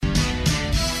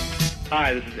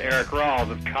Hi, this is Eric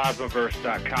Rawls of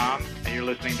Cosmoverse.com, and you're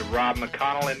listening to Rob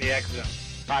McConnell in the X Zone.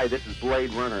 Hi, this is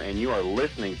Blade Runner, and you are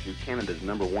listening to Canada's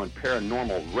 #1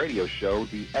 paranormal radio show,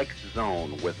 The X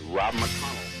Zone, with Rob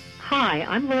McConnell. Hi,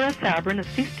 I'm Laura Sabrin of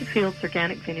Sister Fields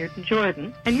Organic Vineyard in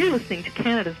Jordan, and you're listening to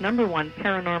Canada's #1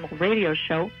 paranormal radio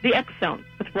show, The X Zone,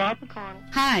 with Rob McConnell.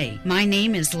 Hi, my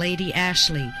name is Lady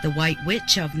Ashley, the White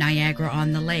Witch of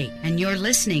Niagara-on-the-Lake, and you're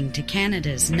listening to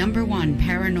Canada's #1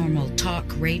 paranormal talk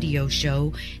radio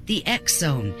show, The X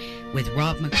Zone, with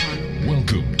Rob McConnell.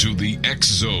 Welcome to The X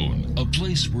Zone, a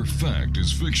place where fact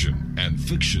is fiction and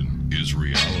fiction is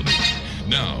reality.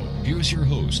 Now, here's your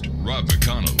host, Rob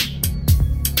McConnell.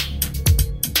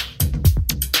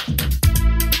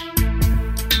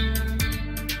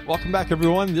 Welcome back,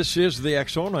 everyone. This is the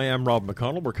X Zone. I am Rob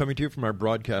McConnell. We're coming to you from our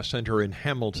broadcast center in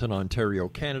Hamilton, Ontario,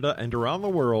 Canada, and around the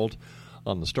world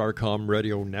on the Starcom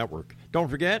Radio Network. Don't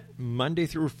forget, Monday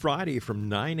through Friday from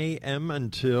 9 a.m.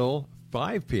 until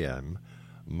 5 p.m.,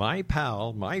 my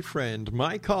pal, my friend,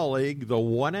 my colleague, the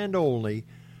one and only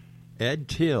Ed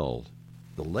Till,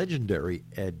 the legendary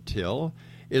Ed Till,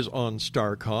 is on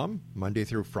Starcom Monday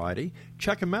through Friday.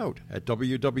 Check him out at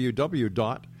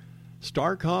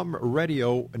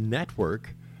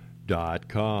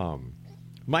www.starcomradionetwork.com.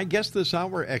 My guest this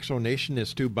hour, Exonation, is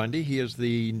Stu Bundy. He is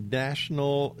the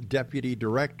National Deputy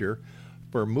Director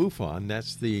for MUFON.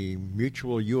 That's the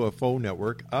Mutual UFO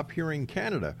Network up here in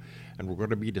Canada. And we're going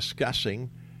to be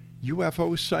discussing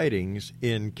UFO sightings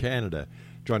in Canada.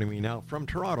 Joining me now from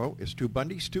Toronto is Stu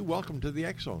Bundy. Stu, welcome to the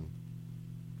X Zone.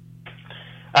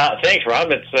 Thanks,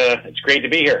 Rob. It's great to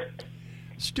be here.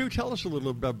 Stu, tell us a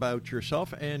little bit about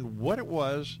yourself and what it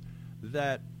was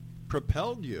that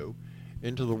propelled you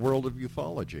into the world of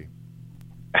ufology.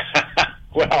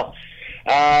 Well,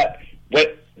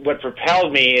 what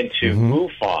propelled me into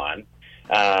MUFON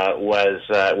was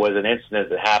an incident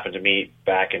that happened to me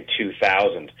back in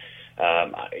 2000.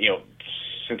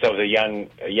 Since I was a young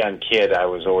kid, I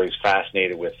was always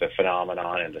fascinated with the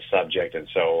phenomenon and the subject, and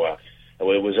so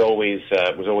was always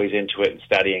into it and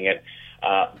studying it.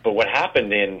 But what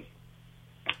happened in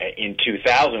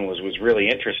 2000 was really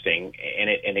interesting,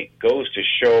 and it goes to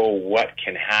show what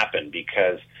can happen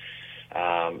because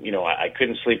I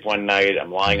couldn't sleep one night.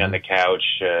 I'm lying on the couch,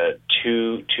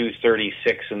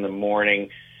 2:36 in the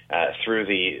morning. Through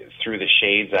the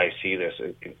shades, I see this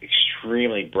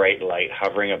extremely bright light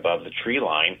hovering above the tree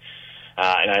line.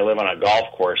 And I live on a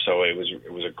golf course, so it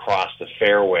was across the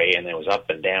fairway, and it was up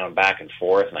and down, back and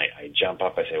forth. And I jump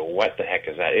up. I say, well, "What the heck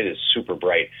is that?" It is super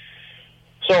bright.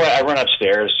 So I run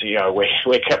upstairs.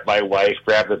 Wake up my wife,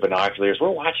 grab the binoculars.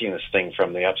 We're watching this thing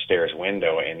from the upstairs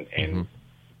window, and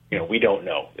we don't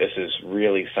know. This is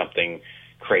really something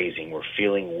crazy. We're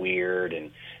feeling weird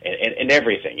and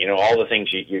everything. All the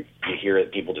things you hear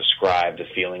that people describe, the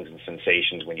feelings and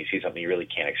sensations when you see something you really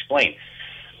can't explain.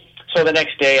 So the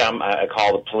next day, I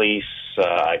call the police.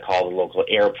 I call the local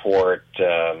airport.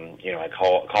 I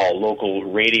call a local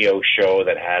radio show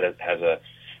that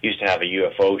used to have a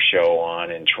UFO show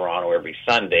on in Toronto every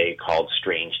Sunday called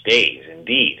Strange Days.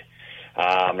 Indeed,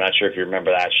 I'm not sure if you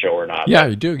remember that show or not. Yeah,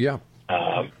 you do. Yeah.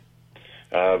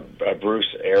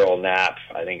 Bruce Errol Knapp,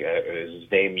 I think his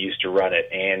name, used to run it,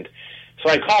 and so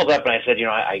I called up and I said,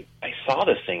 I saw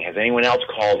this thing. Has anyone else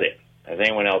called it? Has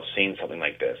anyone else seen something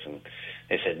like this? And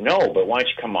they said, no, but why don't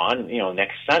you come on,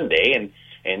 next Sunday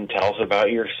and tell us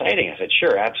about your sighting? I said,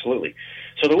 sure, absolutely.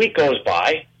 So the week goes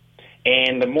by,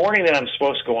 and the morning that I'm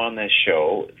supposed to go on this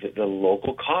show, the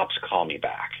local cops call me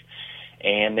back,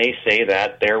 and they say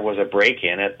that there was a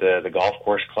break-in at the golf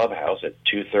course clubhouse at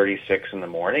 2:36 in the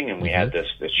morning, and we had this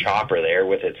chopper there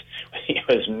with its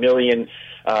million,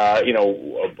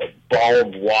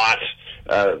 bulb watt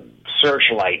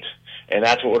searchlight, and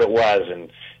that's what it was,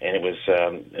 and it was,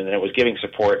 and then it was giving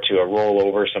support to a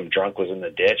rollover. Some drunk was in the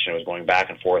ditch and it was going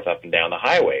back and forth up and down the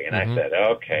highway. And I said,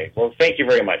 okay, well, thank you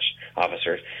very much,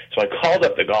 officers. So I called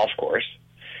up the golf course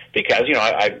because,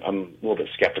 I'm a little bit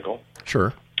skeptical.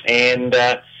 Sure. And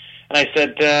I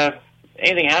said,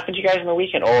 anything happened to you guys on the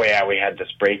weekend? Oh, yeah, we had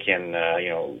this break-in,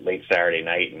 late Saturday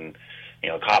night, and,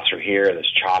 cops were here,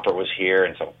 this chopper was here,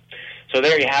 and so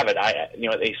there you have it.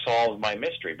 They solved my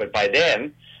mystery. But by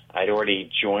then, I'd already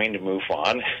joined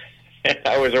MUFON, and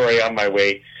I was already on my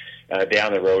way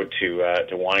down the road to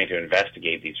wanting to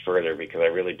investigate these further because I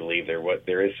really believe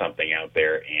there is something out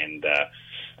there, and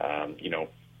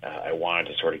I wanted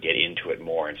to sort of get into it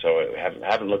more. And so I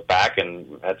haven't looked back,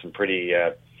 and had some pretty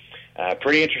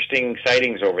interesting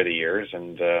sightings over the years,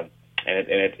 and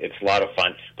it's a lot of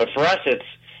fun. But for us, it's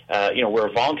we're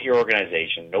a volunteer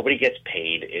organization. Nobody gets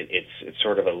paid. It's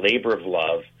sort of a labor of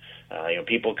love.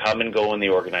 People come and go in the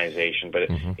organization, but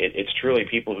it's truly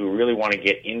people who really want to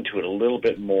get into it a little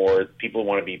bit more. People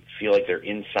want to feel like they're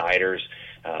insiders,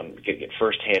 get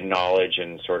firsthand knowledge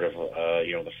and sort of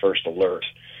the first alert.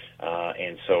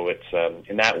 And so it's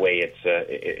in that way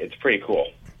it's pretty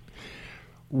cool.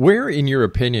 Where, in your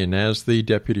opinion, as the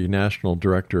Deputy National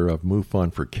Director of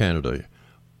MUFON for Canada,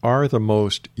 are the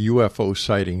most UFO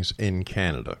sightings in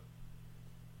Canada?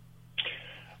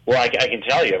 Well, I can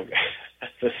tell you,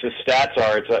 the stats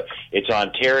are it's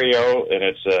Ontario, and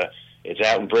it's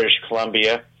out in British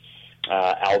Columbia,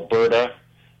 Alberta,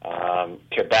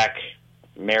 Quebec,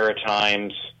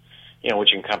 Maritimes,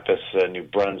 which encompass New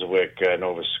Brunswick,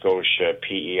 Nova Scotia,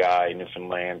 PEI,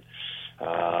 Newfoundland,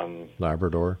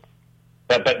 Labrador.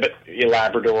 But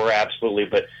Labrador, absolutely.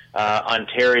 But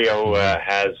Ontario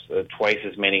has twice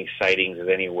as many sightings as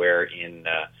anywhere in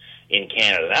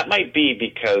Canada. That might be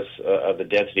because of the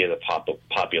density of the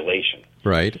population.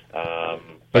 Right.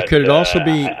 But could it also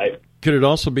be? Could it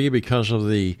also be because of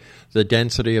the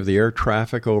density of the air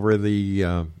traffic over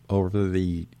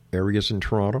the areas in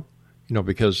Toronto?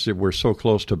 Because we're so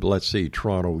close to, let's see,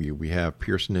 Toronto. We have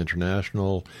Pearson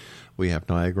International. We have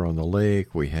Niagara on the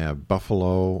Lake. We have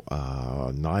Buffalo,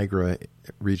 Niagara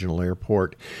Regional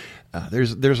Airport.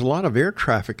 There's a lot of air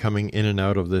traffic coming in and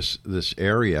out of this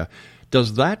area.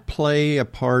 Does that play a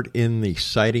part in the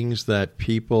sightings that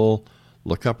people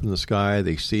look up in the sky?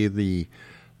 They see the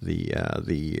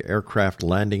aircraft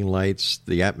landing lights.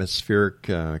 The atmospheric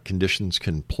conditions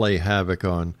can play havoc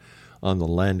on the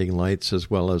landing lights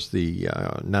as well as the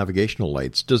navigational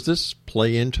lights. Does this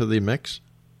play into the mix?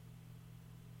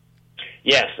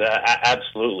 Yes,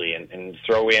 absolutely, and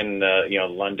throw in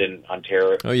London,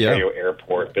 Ontario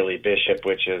Airport, Billy Bishop,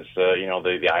 which is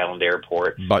the island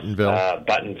airport,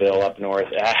 Buttonville up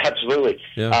north. Absolutely,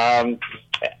 yeah.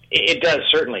 It does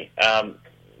certainly.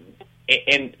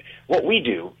 And what we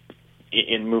do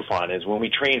in MUFON is when we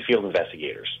train field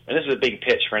investigators, and this is a big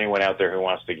pitch for anyone out there who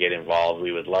wants to get involved.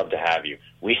 We would love to have you.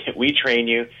 We train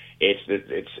you. It's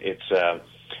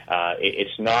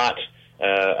not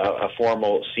a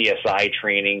formal CSI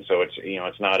training, so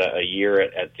it's not a year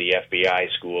at the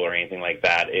FBI school or anything like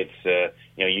that. It's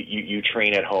you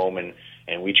train at home, and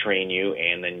we train you,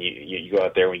 and then you go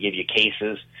out there and we give you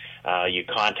cases. You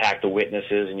contact the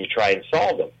witnesses and you try and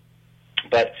solve them.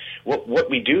 But what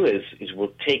we do is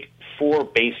we'll take four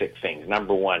basic things.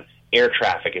 Number one, air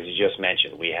traffic, as you just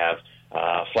mentioned. We have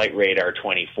Flight Radar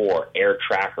 24, Air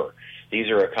Tracker. These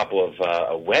are a couple of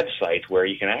websites where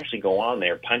you can actually go on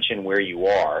there, punch in where you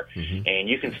are, and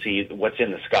you can see what's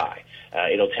in the sky.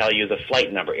 It'll tell you the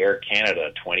flight number, Air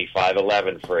Canada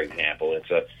 2511, for example.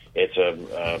 It's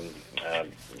a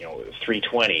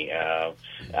 320.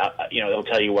 It'll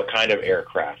tell you what kind of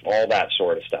aircraft, all that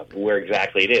sort of stuff, where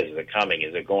exactly it is. Is it coming?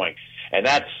 Is it going? And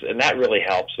that really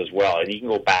helps as well. And you can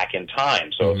go back in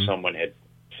time. So if someone had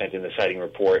sent in the sighting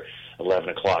report 11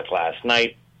 o'clock last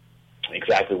night,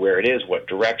 exactly where it is, what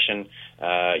direction,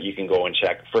 you can go and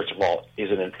check. First of all, do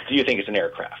you think it's an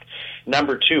aircraft?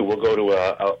 Number two, we'll go to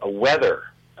a weather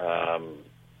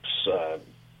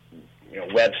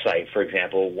website, for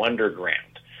example,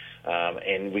 Wonderground,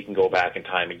 and we can go back in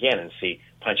time again and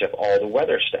punch up all the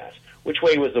weather stats. Which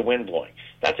way was the wind blowing?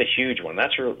 That's a huge one.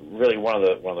 That's really one of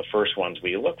the first ones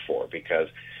we look for, because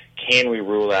can we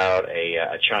rule out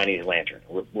a Chinese lantern?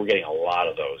 We're getting a lot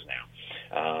of those now.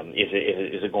 Is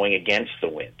it going against the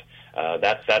wind?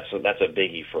 That's a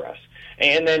biggie for us.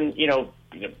 And then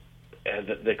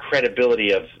the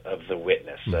credibility of the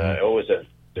witness.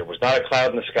 There was not a cloud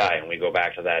in the sky, and we go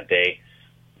back to that day.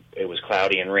 It was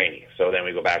cloudy and rainy. So then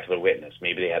we go back to the witness.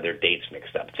 Maybe they had their dates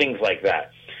mixed up. Things like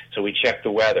that. So we check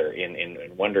the weather in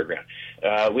Wonderground.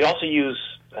 We also use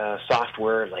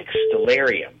software like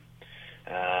Stellarium.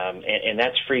 And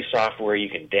that's free software you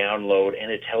can download, and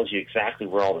it tells you exactly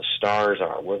where all the stars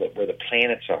are, where the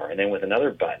planets are. And then with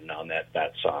another button on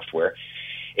that software,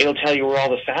 it'll tell you where all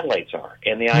the satellites are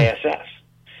and the ISS.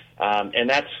 And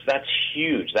that's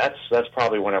huge. That's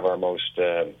probably one of our most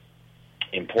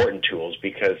important tools,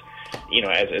 because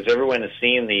as everyone has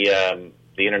seen the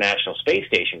International Space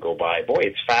Station go by, boy,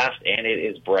 it's fast and it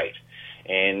is bright.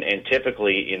 And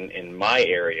typically in my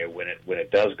area, when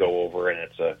it does go over and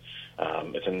it's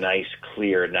a nice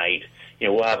clear night,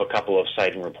 we'll have a couple of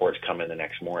sighting reports come in the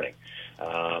next morning.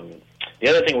 The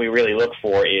other thing we really look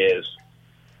for is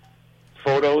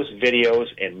photos, videos,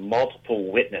 and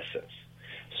multiple witnesses.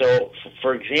 So,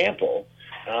 for example,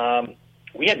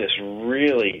 we had this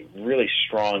really, really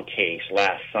strong case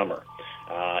last summer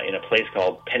in a place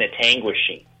called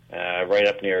Penetanguishene, right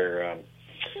up near,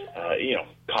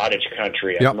 cottage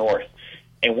country up north.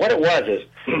 And what it was is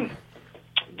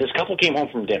this couple came home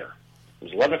from dinner, It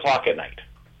was 11 o'clock at night.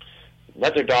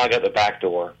 Let their dog out the back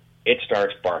door. It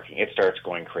starts barking. It starts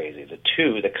going crazy.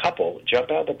 The couple,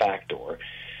 jump out the back door,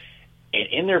 and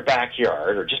in their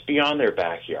backyard, or just beyond their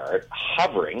backyard,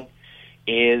 hovering,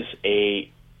 is a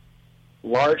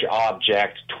large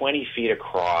object 20 feet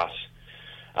across.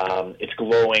 It's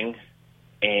glowing,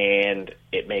 and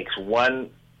it makes one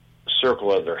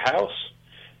circle of their house,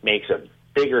 makes a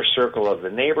bigger circle of the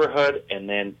neighborhood, and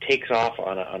then takes off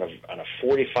on a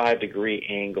 45-degree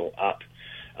angle up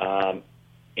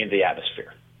into the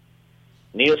atmosphere.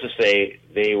 Needless to say,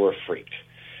 they were freaked.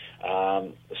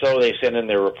 So they sent in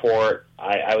their report.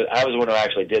 I was the one who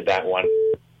actually did that one.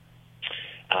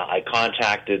 I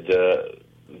contacted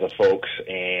the folks,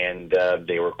 and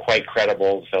they were quite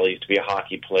credible. The fellow used to be a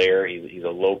hockey player. He's a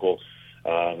local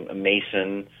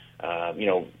mason.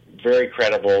 Very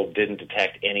credible. Didn't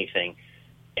detect anything.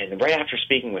 And right after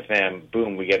speaking with them,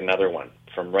 boom, we get another one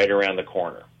from right around the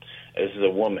corner. This is a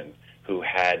woman who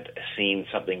had seen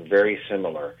something very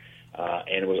similar,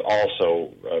 and was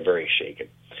also very shaken.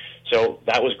 So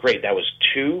that was great. That was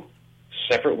 2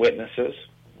 separate witnesses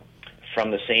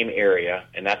from the same area,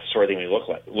 and that's the sort of thing we look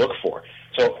for.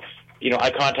 So,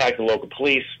 I contact the local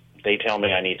police. They tell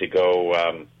me I need to go,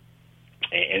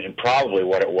 and probably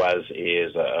what it was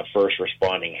is a first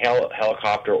responding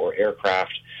helicopter or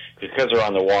aircraft, because they're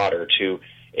on the water, to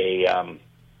a,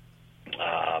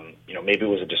 maybe it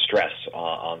was a distress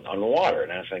on the water.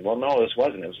 And I was like, well, no, this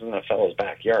wasn't. It was in a fellow's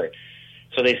backyard.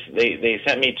 So they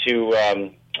sent me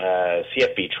to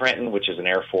CFB Trenton, which is an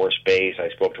Air Force base. I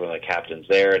spoke to one of the captains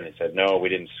there, and they said, no, we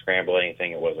didn't scramble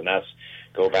anything. It wasn't us.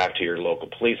 Go back to your local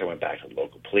police. I went back to the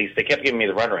local police. They kept giving me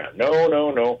the runaround.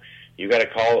 No. You got to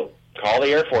call the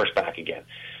Air Force back again.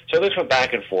 So this went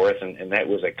back and forth, and that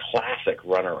was a classic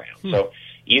runaround. So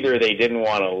either they didn't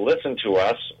want to listen to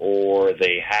us, or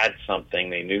they had something,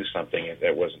 they knew something that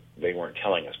they weren't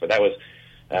telling us. But that was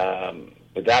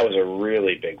a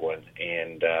really big one,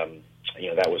 and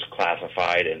that was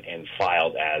classified and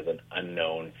filed as an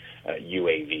unknown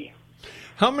UAV.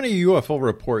 How many UFO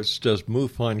reports does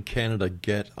MUFON Canada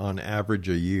get on average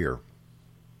a year?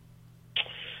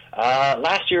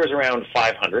 Last year was around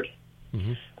 500,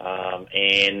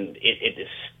 and it is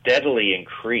steadily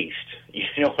increased.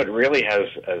 What really has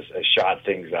shot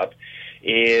things up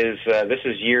is this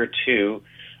is year 2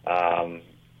 of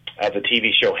the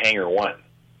TV show Hangar 1.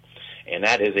 And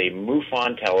that is a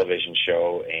MUFON television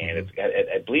show, and it's,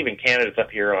 I believe in Canada it's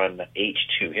up here on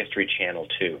H2, History Channel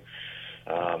 2.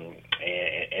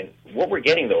 And what we're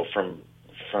getting, though, from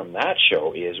that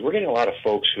show is we're getting a lot of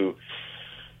folks who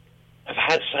have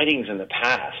had sightings in the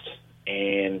past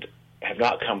and have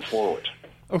not come forward.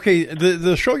 Okay,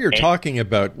 the show you're talking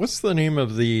about, what's the name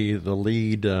of the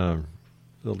lead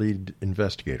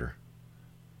investigator?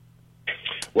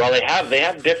 Well, they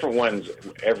have different ones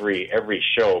every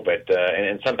show, but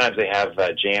and sometimes they have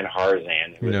Jan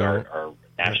Harzan, who's our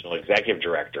national executive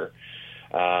director.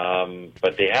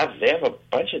 But they have a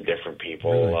bunch of different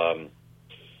people. Really?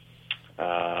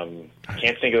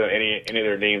 Can't think of any of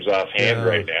their names offhand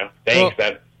right now. Thanks.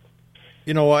 Well,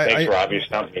 thanks, Rob. You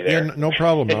stumped me there. Yeah, no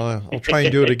problem. I'll try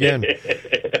and do it again.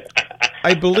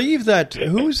 I believe that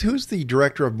who's the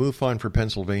director of MUFON for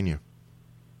Pennsylvania?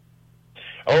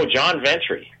 Oh, John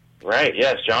Ventry. Right,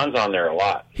 yes, John's on there a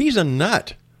lot. He's a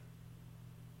nut.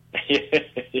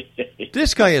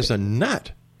 This guy is a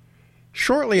nut.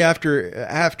 Shortly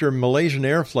after Malaysian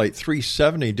Air Flight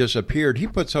 370 disappeared, he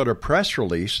puts out a press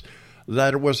release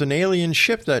that it was an alien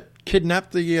ship that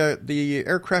kidnapped the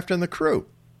aircraft and the crew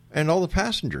and all the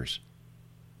passengers.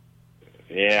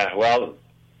 Yeah, well,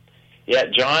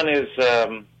 John is...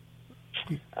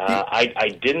 I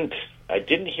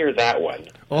didn't hear that one.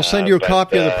 I'll send you a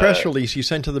copy of the press release he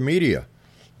sent to the media.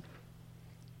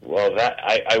 Well, that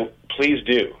I please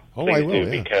do. Oh, please I will.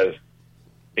 Do, yeah.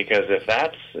 Because if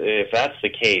that's the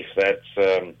case, that's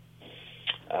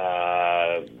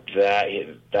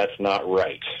not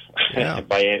right. Yeah.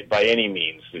 by any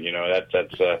means.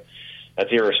 That's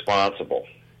irresponsible.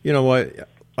 You know what?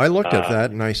 I looked at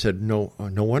that and I said, no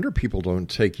wonder people don't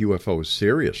take UFOs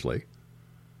seriously.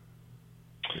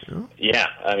 You know? Yeah,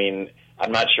 I mean,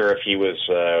 I'm not sure if he was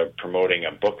promoting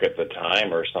a book at the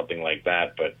time or something like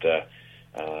that, but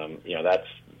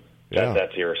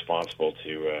that's irresponsible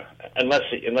to unless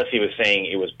he was saying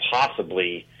it was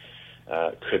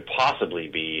could possibly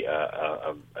be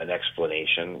an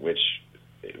explanation, which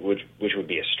would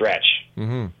be a stretch.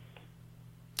 Mm-hmm.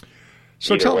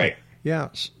 So Either way.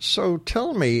 So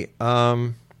tell me,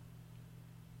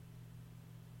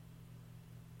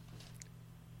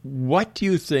 what do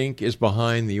you think is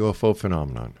behind the UFO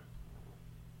phenomenon?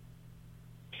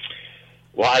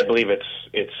 Well, I believe it's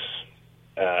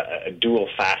a dual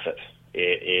facet.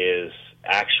 It is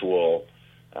actual,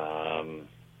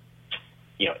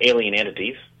 alien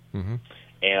entities, and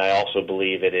I also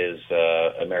believe it is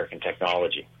American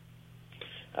technology.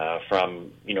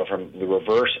 From the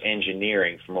reverse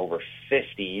engineering from over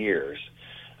 50 years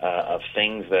of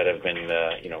things that have been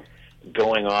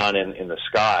going on in the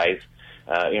skies.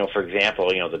 For example,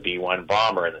 the B-1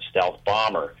 bomber and the stealth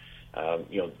bomber.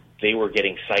 They were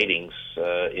getting sightings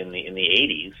in the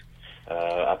 80s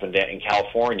up and down in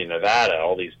California, Nevada.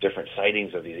 All these different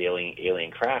sightings of these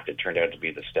alien craft. It turned out to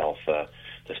be the stealth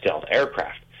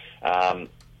aircraft. But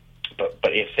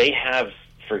if they have,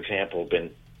 for example,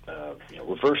 been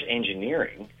reverse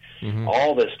engineering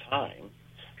all this time,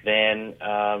 then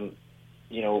I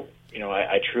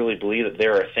truly believe that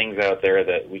there are things out there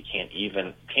that we can't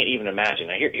even imagine.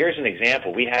 Now, here's an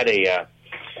example. We had a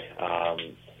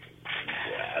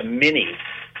mini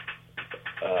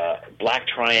black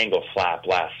triangle flap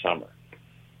last summer,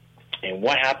 and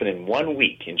what happened in 1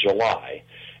 week in July?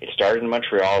 It started in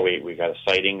Montreal. We got a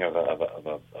sighting of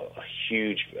a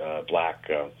huge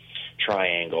black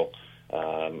triangle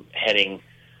heading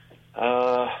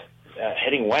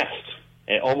west,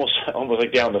 and almost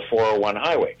like down the 401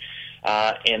 highway.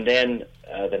 And then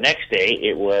the next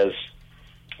day,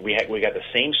 we got the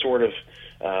same sort of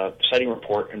sighting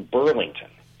report in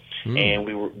Burlington, and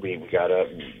we got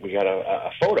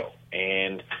a photo.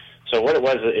 And so what it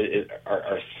was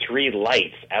are three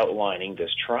lights outlining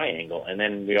this triangle, and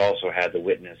then we also had the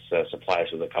witness supply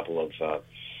us with a couple of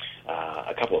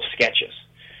sketches.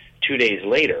 2 days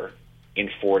later, in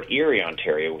Fort Erie,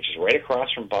 Ontario, which is right across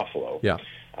from Buffalo,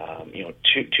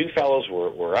 two fellows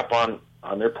were up on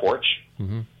their porch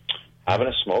having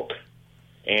a smoke.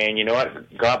 And you know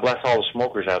what? God bless all the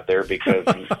smokers out there, because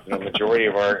majority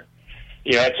of our,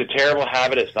 it's a terrible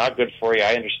habit. It's not good for you.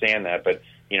 I understand that, but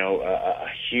a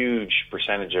huge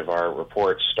percentage of our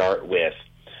reports start with,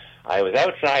 I was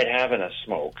outside having a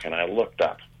smoke and I looked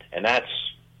up, and that's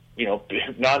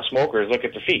non-smokers look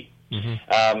at the feet.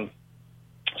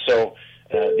 So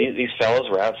these fellows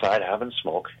were outside having a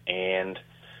smoke, and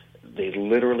they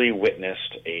literally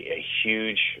witnessed a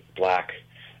huge black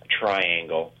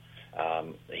triangle.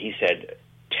 He said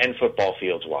 10 football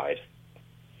fields wide,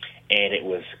 and it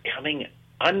was coming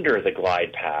under the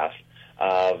glide path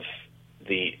of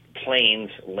the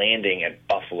planes landing at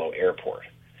Buffalo Airport,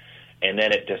 and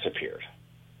then it disappeared.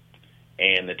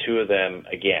 And the two of them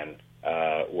again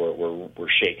were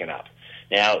shaken up.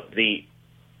 Now the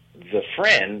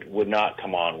friend would not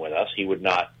come on with us. He would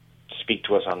not speak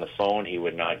to us on the phone. He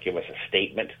would not give us a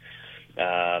statement.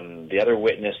 The other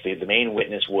witness, the main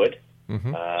witness, would.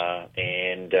 I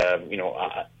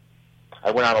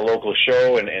went on a local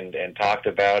show and talked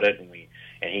about it, and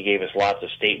he gave us lots of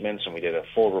statements, and we did a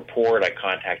full report. I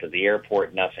contacted the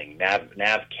airport, nothing.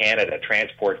 Nav Canada,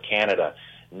 Transport Canada,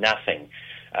 nothing.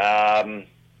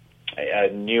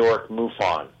 New York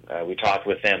MUFON, we talked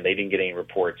with them. They didn't get any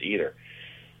reports either.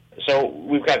 So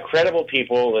we've got credible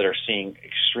people that are seeing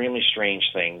extremely strange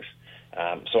things.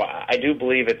 So I do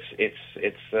believe it's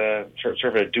sort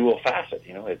of a dual facet.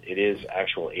 It is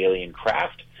actual alien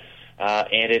craft,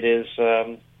 and it is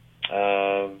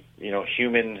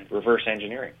human reverse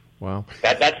engineering. Wow,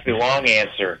 that's the long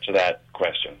answer to that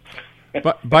question.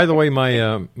 But by the way,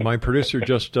 my producer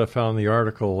just found the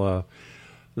article.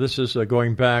 This is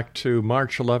going back to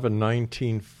March 11,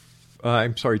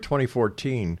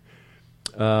 2014.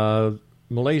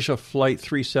 Malaysia Flight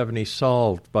 370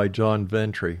 solved by John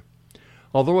Ventry.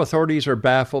 Although authorities are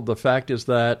baffled, the fact is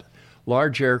that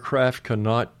large aircraft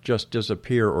cannot just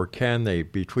disappear, or can they?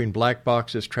 Between black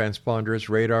boxes, transponders,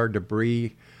 radar,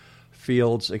 debris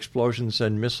fields, explosions,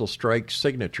 and missile strike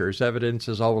signatures, evidence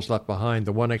is always left behind.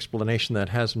 The one explanation that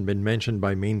hasn't been mentioned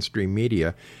by mainstream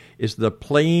media is the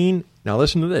plane, now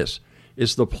listen to this,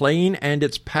 is the plane and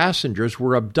its passengers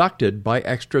were abducted by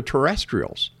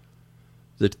extraterrestrials.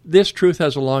 This truth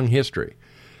has a long history.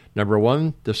 Number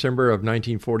one, December of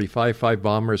 1945, 5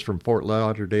 bombers from Fort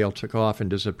Lauderdale took off and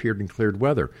disappeared in cleared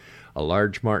weather. A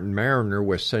large Martin Mariner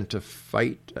was sent to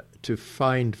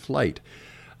find flight.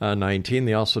 19,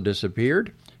 they also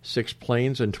disappeared. 6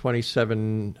 planes and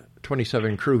 27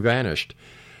 crew vanished.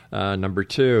 Number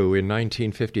 2, in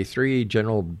 1953,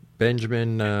 General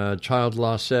Benjamin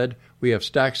Childlaw said, "We have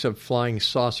stacks of flying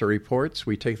saucer reports.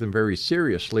 We take them very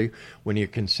seriously when you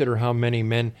consider how many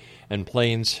men and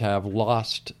planes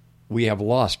we have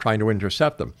lost trying to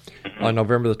intercept them." On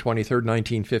November the 23rd,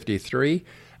 1953,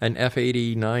 an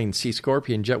F-89 Sea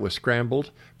Scorpion jet was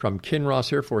scrambled from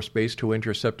Kinross Air Force Base to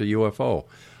intercept a UFO.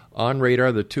 On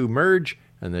radar, the two merge,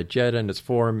 and the jet and its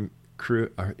four-member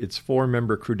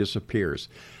crew disappears.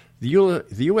 The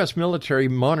U.S. military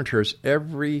monitors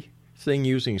everything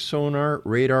using sonar,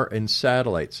 radar, and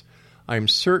satellites. I'm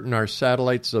certain our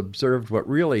satellites observed what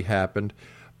really happened,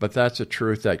 but that's a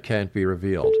truth that can't be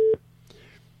revealed.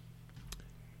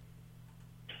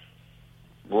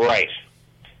 Right.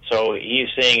 So he's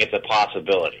saying it's a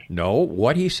possibility. No,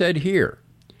 what he said here.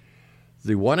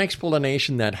 The one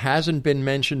explanation that hasn't been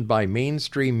mentioned by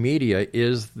mainstream media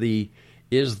is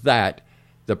that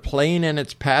the plane and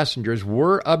its passengers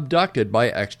were abducted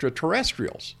by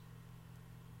extraterrestrials.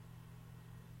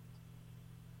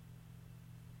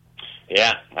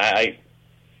 Yeah, I've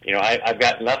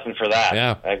got nothing for that.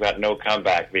 Yeah. I've got no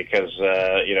comeback because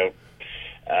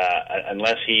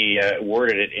unless he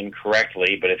worded it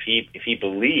incorrectly, but if he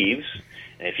believes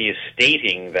and if he is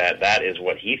stating that is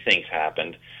what he thinks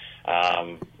happened,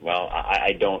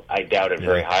 I doubt it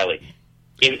very highly.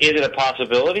 Is it a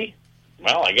possibility?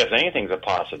 Well, I guess anything's a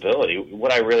possibility.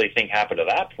 What I really think happened to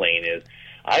that plane is,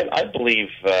 I believe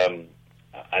the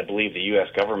U.S.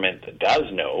 government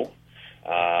does know.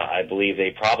 I believe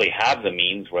they probably have the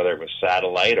means, whether it was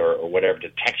satellite or whatever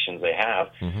detections they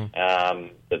have,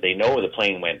 that they know the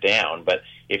plane went down. But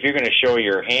if you're going to show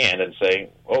your hand and say,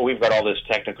 oh, we've got all this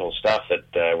technical stuff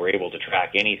that we're able to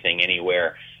track anything,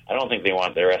 anywhere, I don't think they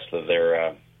want the rest of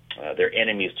their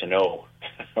enemies to know,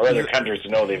 or other countries to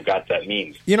know they've got that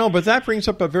means. But that brings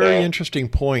up a very interesting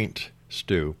point,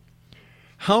 Stu.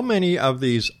 How many of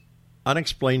these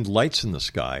unexplained lights in the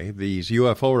sky, these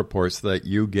UFO reports that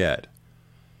you get,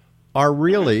 are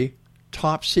really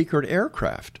top secret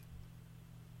aircraft?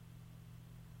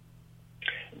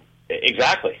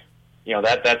 Exactly.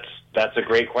 That's a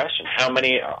great question. How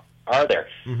many are there?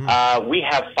 We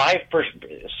have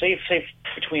 5%, say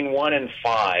between 1 and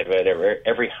 5 at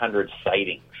every 100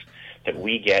 sightings that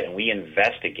we get and we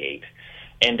investigate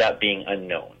end up being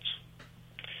unknowns.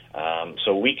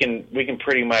 So we can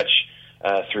pretty much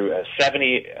through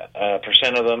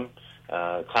 70% of them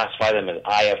classify them as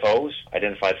IFOs,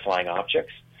 identified flying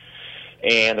objects,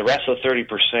 and the rest of the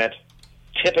 30%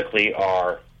 typically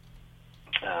are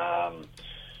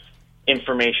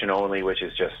information only, which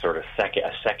is just sort of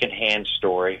a second-hand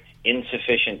story,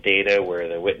 insufficient data where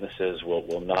the witnesses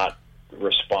will not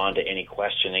respond to any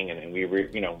questioning, and we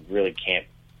really can't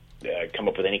come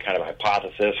up with any kind of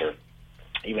hypothesis or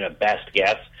even a best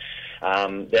guess.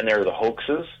 Then there are the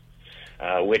hoaxes,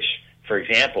 which, for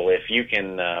example, if you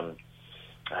can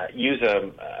use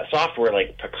a software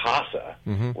like Picasa,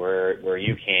 where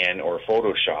you can, or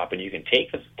Photoshop, and you can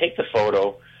take the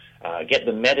photo, get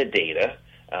the metadata,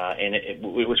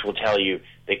 which will tell you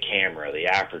the camera, the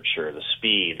aperture, the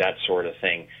speed, that sort of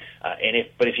thing.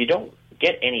 But if you don't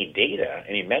get any data,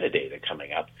 any metadata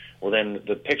coming up, well, then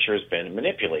the picture has been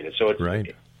manipulated. So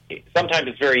sometimes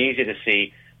it's very easy to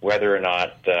see whether or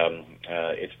not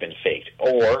it's been faked,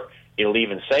 or it'll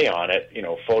even say on it,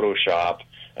 Photoshop,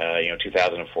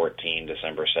 2014,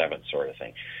 December 7th, sort of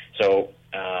thing. So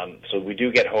we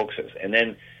do get hoaxes, and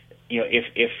then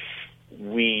if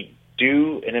we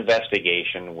do an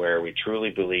investigation where we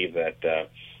truly believe that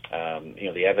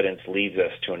the evidence leads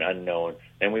us to an unknown,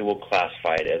 then we will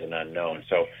classify it as an unknown.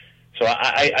 So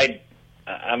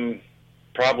I'm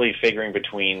probably figuring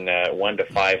between 1 to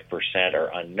 5%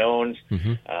 are unknowns,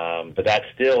 but that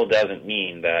still doesn't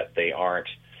mean that they aren't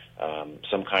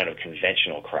some kind of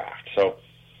conventional craft. So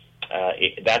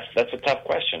that's a tough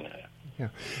question. Yeah.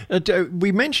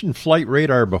 We mentioned flight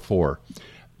radar before.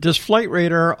 Does flight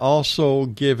radar also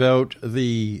give out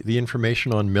the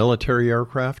information on military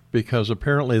aircraft? Because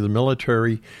apparently the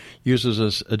military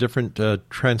uses a different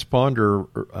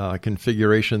transponder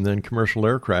configuration than commercial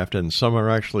aircraft, and some are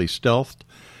actually stealthed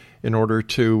in order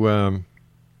to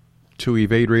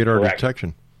evade radar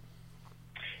detection.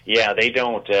 Yeah, they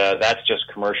don't. That's just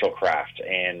commercial craft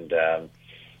and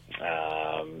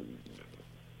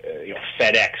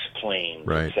FedEx planes,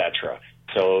 etc.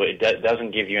 So it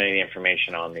doesn't give you any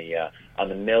information on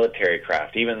the military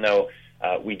craft, even though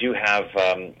we do have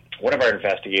one of our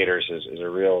investigators is a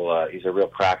real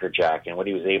crackerjack, and what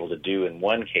he was able to do in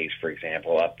one case, for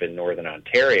example, up in northern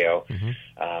Ontario,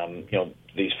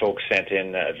 these folks sent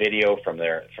in a video from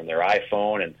their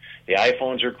iPhone, and the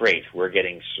iPhones are great. We're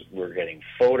getting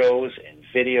photos and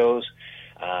videos,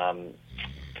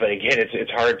 but again,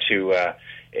 it's hard to a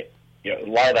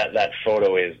lot of that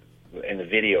photo is. And the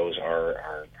videos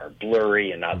are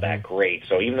blurry and not that great.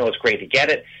 So even though it's great to get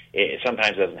it, it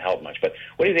sometimes doesn't help much. But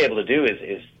what he was able to do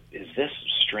is this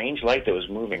strange light that was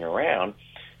moving around,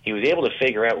 he was able to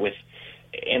figure out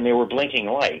and they were blinking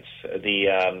lights,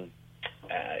 the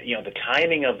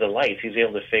timing of the lights. He was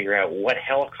able to figure out what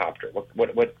helicopter,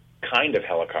 what kind of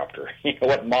helicopter,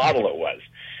 what model it was.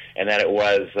 and that it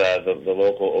was the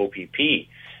local OPP.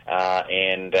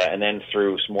 And then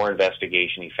through some more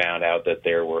investigation, he found out that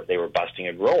they were busting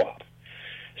a grow-op.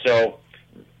 So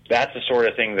that's the sort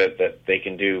of thing that they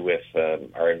can do with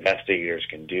our investigators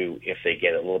can do if they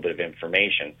get a little bit of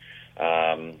information.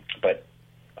 But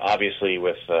obviously,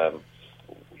 with the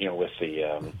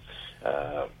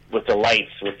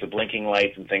lights, with the blinking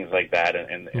lights and things like that,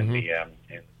 and the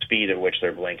speed at which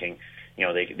they're blinking,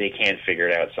 they can't figure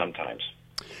it out sometimes.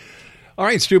 All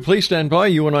right, Stu, please stand by.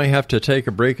 You and I have to take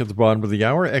a break at the bottom of the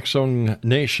hour. X-Zone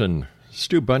Nation.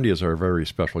 Stu Bundy is our very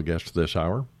special guest this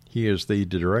hour. He is the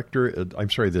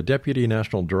the Deputy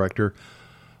National Director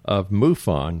of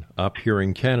MUFON up here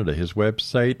in Canada. His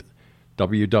website,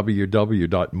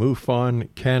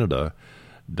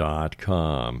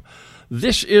 www.mufoncanada.com.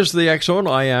 This is the X-Zone.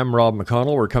 I am Rob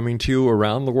McConnell. We're coming to you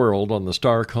around the world on the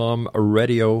Starcom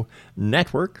Radio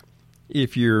Network.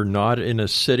 If you're not in a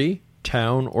city,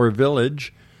 town, or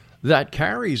village that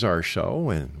carries our show,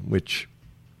 and which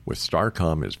with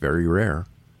Starcom is very rare,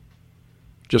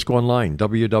 just go online,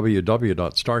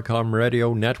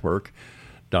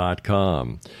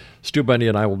 www.starcomradionetwork.com. Stu Bundy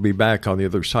and I will be back on the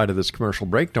other side of this commercial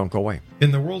break. Don't go away.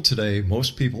 In the world today,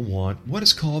 most people want what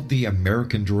is called the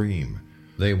American dream.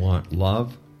 They want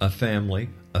love, a family,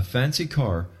 a fancy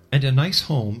car, and a nice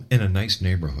home in a nice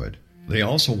neighborhood. They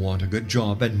also want a good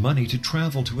job and money to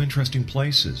travel to interesting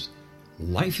places.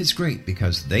 Life is great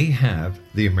because they have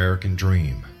the American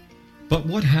dream. But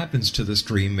what happens to this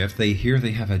dream if they hear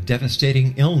they have a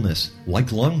devastating illness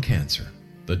like lung cancer?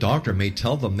 The doctor may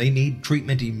tell them they need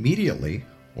treatment immediately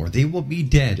or they will be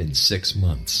dead in 6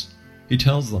 months. He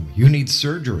tells them you need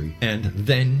surgery and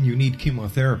then you need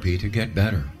chemotherapy to get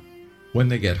better. When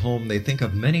they get home, they think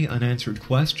of many unanswered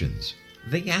questions.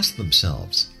 They ask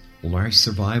themselves, will I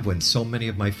survive when so many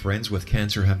of my friends with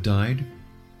cancer have died?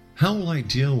 How will I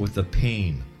deal with the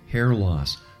pain, hair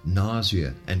loss,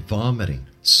 nausea and vomiting,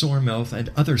 sore mouth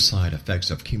and other side effects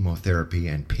of chemotherapy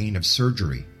and pain of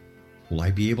surgery? Will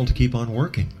I be able to keep on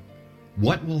working?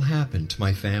 What will happen to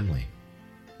my family?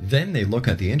 Then they look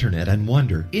at the internet and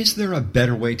wonder, is there a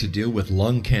better way to deal with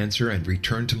lung cancer and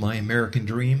return to my American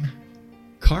dream?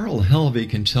 Carl Helvey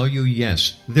can tell you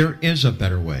yes, there is a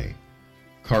better way.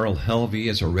 Carl Helvey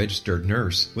is a registered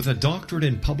nurse with a doctorate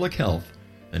in public health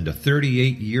and a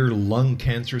 38-year lung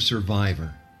cancer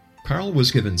survivor. Carl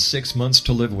was given 6 months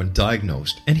to live when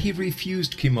diagnosed, and he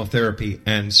refused chemotherapy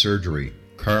and surgery.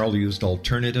 Carl used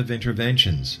alternative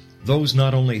interventions. Those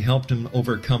not only helped him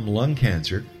overcome lung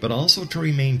cancer, but also to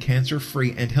remain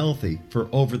cancer-free and healthy for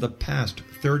over the past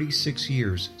 36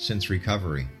 years since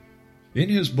recovery. In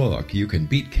his book, You Can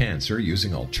Beat Cancer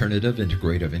Using Alternative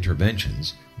Integrative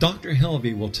Interventions, Dr.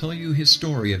 Helvey will tell you his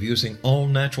story of using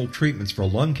all-natural treatments for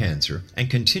lung cancer and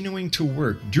continuing to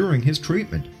work during his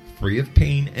treatment. Free of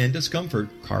pain and discomfort,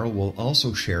 Carl will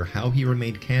also share how he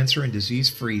remained cancer and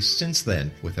disease-free since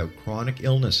then without chronic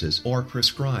illnesses or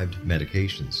prescribed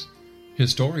medications.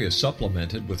 His story is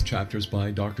supplemented with chapters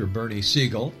by Dr. Bernie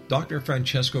Siegel, Dr.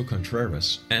 Francesco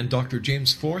Contreras, and Dr.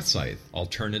 James Forsyth,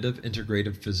 alternative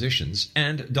integrative physicians,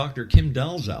 and Dr. Kim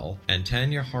Dalzell and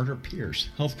Tanya Harder-Pierce,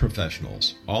 health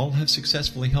professionals. All have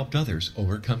successfully helped others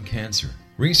overcome cancer.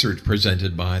 Research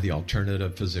presented by the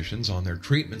alternative physicians on their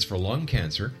treatments for lung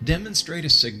cancer demonstrate a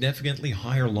significantly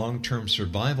higher long-term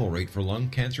survival rate for lung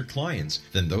cancer clients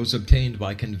than those obtained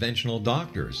by conventional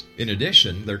doctors. In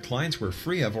addition, their clients were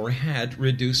free of or had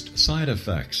reduced side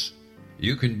effects.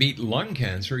 You Can Beat Lung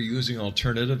Cancer Using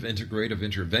Alternative Integrative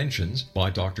Interventions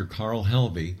by Dr. Carl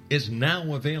Helvey is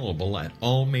now available at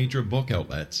all major book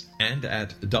outlets and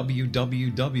at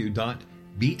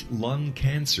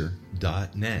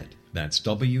www.beatlungcancer.net. That's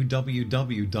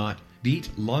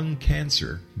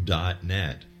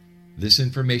www.beatlungcancer.net. This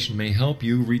information may help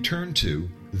you return to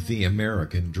the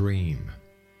American dream.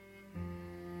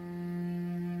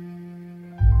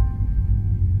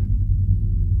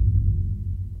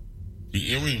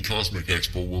 The Alien Cosmic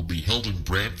Expo will be held in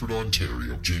Brantford,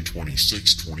 Ontario, June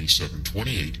 26, 27,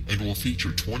 28, and will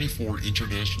feature 24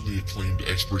 internationally acclaimed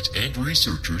experts and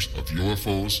researchers of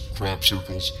UFOs, crop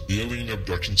circles, alien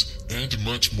abductions, and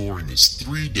much more in this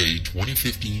 3-day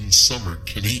 2015 summer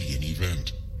Canadian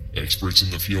event. Experts in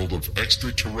the field of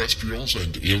extraterrestrials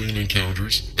and alien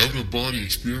encounters, out-of-body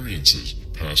experiences,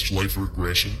 past life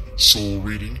regression, soul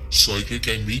reading, psychic,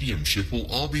 and mediumship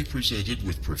will all be presented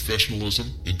with professionalism,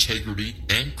 integrity,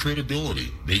 and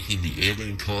credibility, making the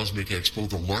Alien Cosmic Expo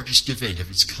the largest event of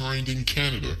its kind in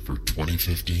Canada for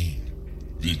 2015.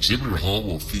 The exhibitor hall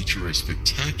will feature a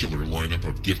spectacular lineup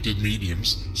of gifted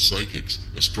mediums, psychics,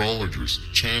 astrologers,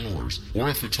 channelers,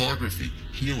 aura photography,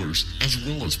 healers, as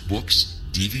well as books,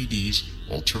 DVDs,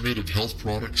 alternative health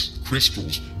products,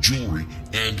 crystals, jewelry,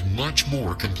 and much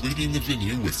more, completing the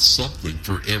venue with something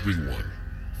for everyone.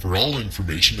 For all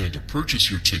information and to purchase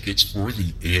your tickets for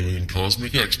the Alien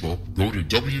Cosmic Expo, go to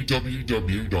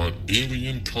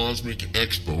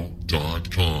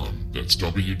www.aliencosmicexpo.com. That's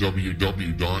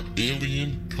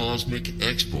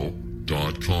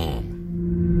www.aliencosmicexpo.com.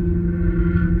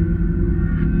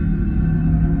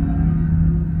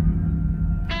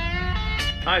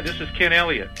 Hi, this is Ken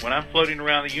Elliott. When I'm floating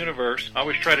around the universe, I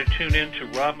always try to tune in to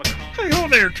Rob McConnell. Hi, ho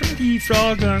there, Turkey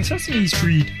Frog on Sesame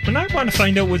Street. When I want to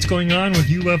find out what's going on with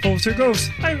UFOs or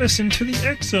ghosts, I listen to the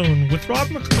X Zone with Rob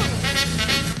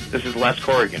McConnell. This is Les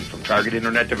Corrigan from Target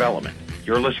Internet Development.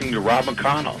 You're listening to Rob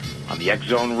McConnell on the X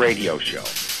Zone Radio Show.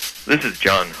 This is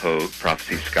John Hogue,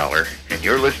 Prophecy Scholar, and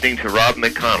you're listening to Rob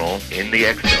McConnell in the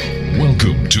X Zone.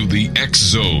 Welcome to the X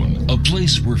Zone, a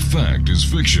place where fact is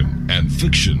fiction and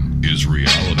fiction is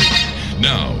reality.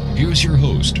 Now, here's your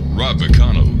host, Rob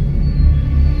McConnell.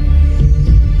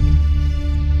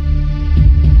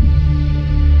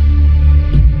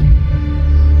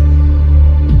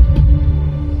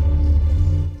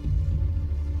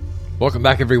 Welcome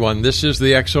back, everyone. This is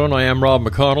the X Zone. I am Rob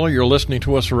McConnell. You're listening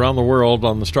to us around the world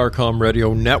on the Starcom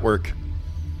Radio Network.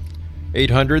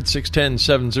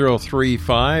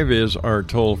 800-610-7035 is our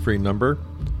toll-free number.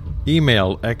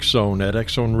 Email xzone at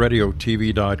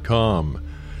xzoneradiotv.com.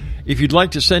 If you'd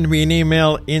like to send me an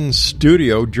email in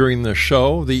studio during the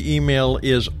show, the email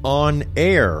is on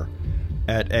air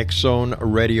at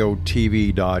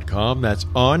xzoneradiotv.com. That's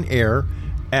on air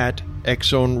at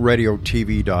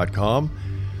xzoneradiotv.com.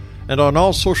 And on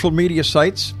all social media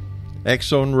sites,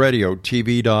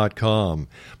 xzoneradiotv.com.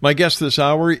 My guest this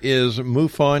hour is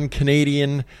MUFON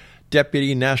Canadian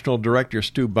Deputy National Director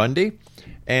Stu Bundy.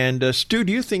 And Stu,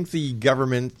 do you think the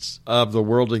governments of the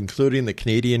world, including the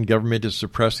Canadian government, is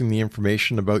suppressing the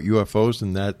information about UFOs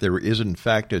and that there is, in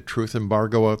fact, a truth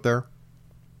embargo out there?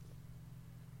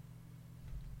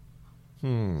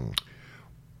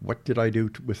 What did I do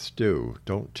with Stu?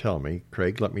 Don't tell me.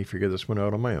 Craig, let me figure this one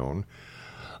out on my own.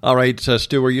 All right,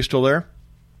 Stu, are you still there?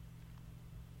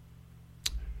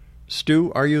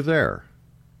 Stu, are you there?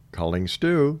 Calling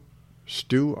Stu.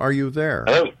 Stu, are you there?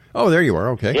 Hello. Oh, there you are.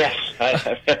 Okay. Yes.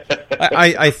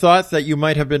 I thought that you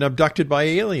might have been abducted by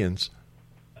aliens.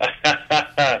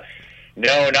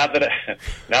 No, not that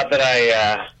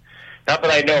I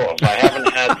know of. I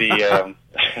haven't had the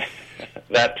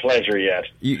that pleasure yet.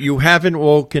 You haven't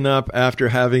woken up after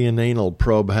having an anal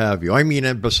probe, have you? I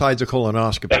mean, besides a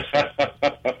colonoscopy.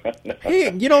 No.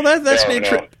 Hey, you know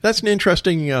that's an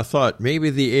interesting thought. Maybe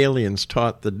the aliens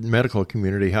taught the medical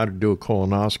community how to do a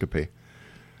colonoscopy.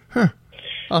 Huh.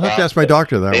 I'll have to ask my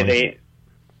doctor that one.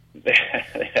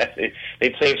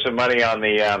 They'd save some money on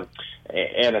the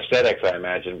anesthetics, I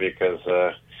imagine, because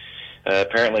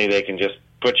apparently they can just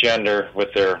put you under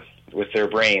with their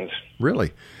brains.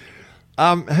 Really?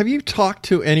 Have you talked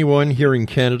to anyone here in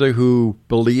Canada who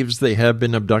believes they have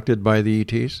been abducted by the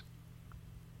ETs?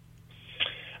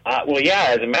 Well, yeah,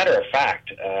 as a matter of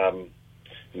fact,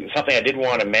 something I did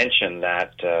want to mention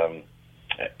that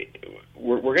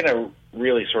we're going to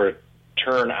really sort of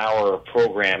turn our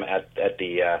program at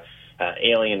the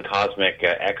Alien Cosmic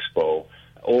Expo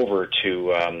over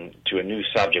to a new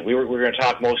subject. We're going to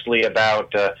talk mostly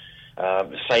about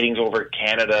sightings over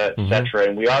Canada, etc.,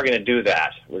 and we are going to do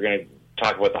that. We're going to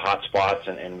talk about the hot spots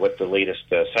and what the latest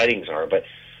sightings are, but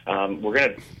we're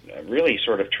going to really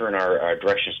sort of turn our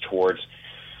directions towards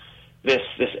this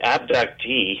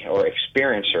abductee or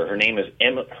experiencer. Her name is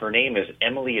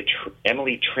Emily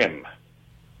Trim,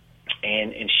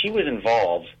 and she was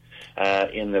involved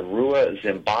in the Rua,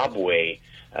 Zimbabwe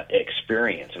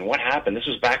experience. And what happened? This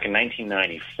was back in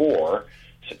 1994,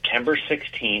 September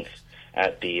 16th,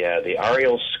 at the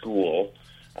Ariel School,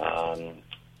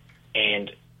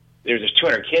 and there's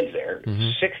 200 kids there.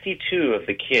 62 of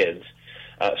the kids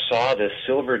saw this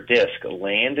silver disc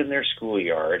land in their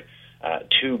schoolyard.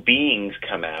 Two beings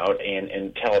come out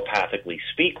and telepathically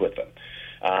speak with them.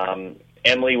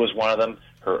 Emily was one of them.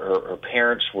 Her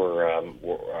parents worked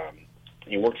for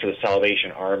the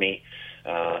Salvation Army,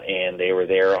 and they were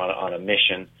there on a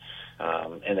mission.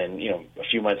 And then, a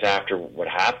few months after what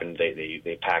happened,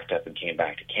 they packed up and came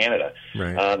back to Canada.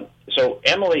 Right. So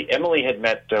Emily had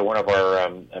met one of our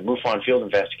MUFON field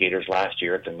investigators last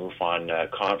year at the MUFON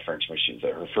conference, which is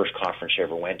her first conference she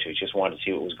ever went to. She just wanted to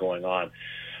see what was going on.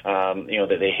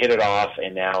 That they hit it off,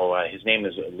 and now his name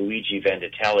is Luigi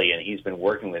Venditelli, and he's been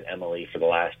working with Emily for the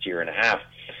last year and a half.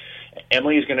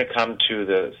 Emily is going to come to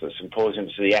the symposium,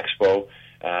 to the expo.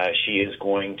 She is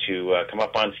going to come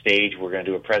up on stage. We're going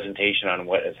to do a presentation on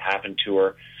what has happened to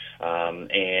her.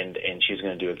 and she's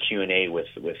going to do a Q&A with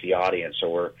the audience. So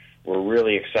we're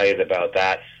really excited about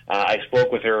that. I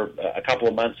spoke with her a couple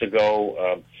of months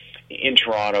ago in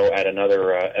Toronto at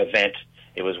another event.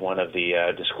 It was one of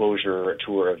the Disclosure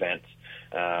Tour events,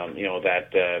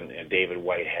 that David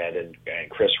Whitehead and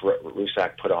Chris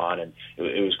Rusak put on, and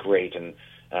it was great. And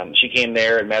she came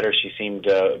there and met her. She seemed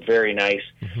very nice.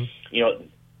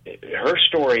 Her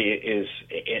story is,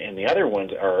 and the other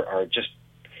ones are just,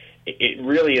 it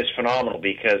really is phenomenal,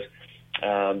 because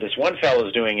this one fellow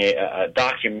is doing a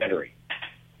documentary,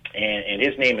 and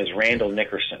his name is Randall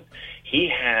Nickerson.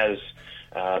 He has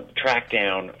tracked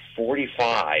down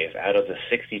 45 out of the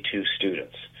 62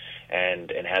 students,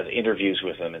 and has interviews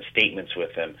with them and statements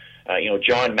with them.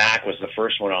 John Mack was the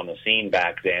first one on the scene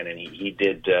back then, and he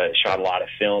did shot a lot of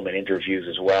film and interviews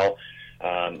as well.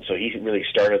 So he really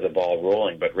started the ball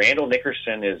rolling. But Randall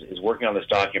Nickerson is working on this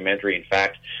documentary. In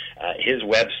fact, his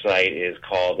website is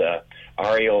called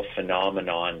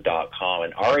arielphenomenon.com,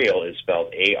 and Ariel is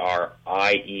spelled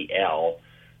ARIEL,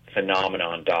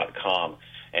 phenomenon.com.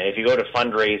 And if you go to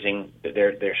fundraising,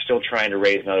 they're still trying to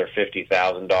raise another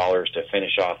 $50,000 to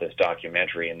finish off this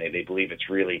documentary, and they believe it's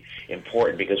really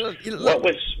important, because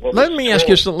let me ask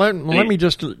you something. Let me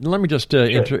just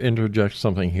interject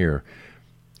something here.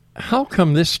 How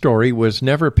come this story was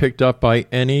never picked up by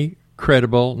any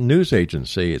credible news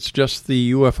agency? It's just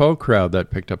the UFO crowd that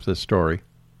picked up this story.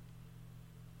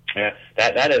 Yeah,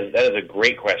 that is a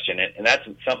great question, and that's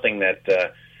something that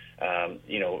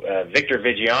Victor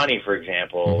Vigiani, for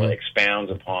example, expounds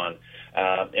upon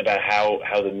about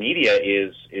how the media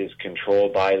is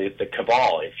controlled by the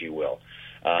cabal, if you will,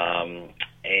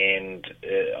 and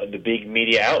the big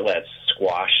media outlets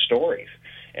squash stories.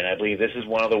 And I believe this is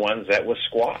one of the ones that was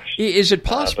squashed. Is it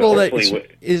possible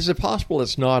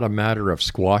it's not a matter of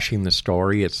squashing the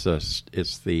story? It's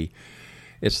the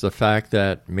fact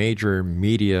that major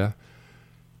media,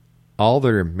 all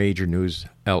their major news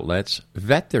outlets,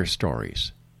 vet their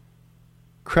stories,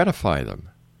 credify them.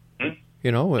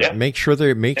 Make sure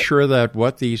that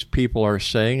what these people are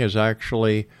saying is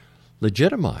actually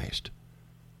legitimized.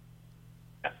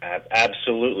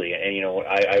 Absolutely, and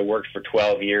I worked for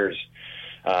 12 years.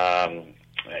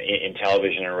 In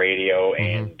television and radio,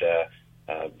 and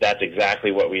that's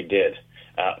exactly what we did.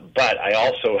 But I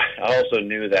also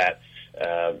knew that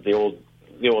the old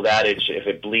adage, if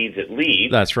it bleeds, it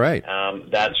leads. That's right.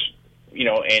 That's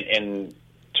and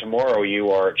tomorrow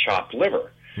you are chopped liver.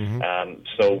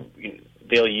 So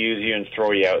they'll use you and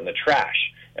throw you out in the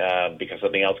trash because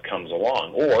something else comes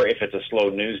along. Or if it's a slow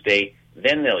news day,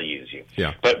 then they'll use you.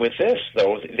 Yeah. But with this,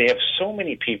 though, they have so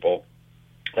many people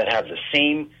that have the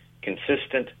same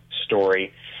consistent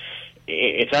story.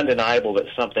 It's undeniable that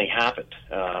something happened,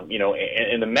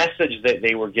 and the message that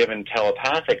they were given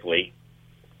telepathically,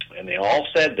 and they all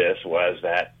said this, was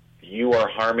that you are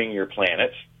harming your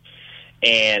planet,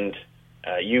 and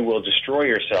you will destroy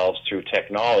yourselves through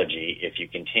technology if you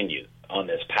continue on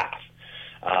this path.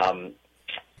 And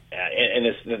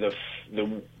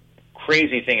the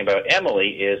crazy thing about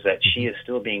Emily is that she is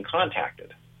still being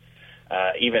contacted.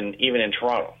 Even in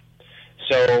Toronto.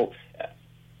 So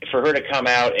for her to come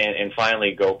out and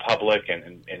finally go public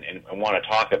and want to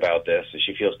talk about this,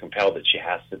 she feels compelled that she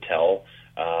has to tell,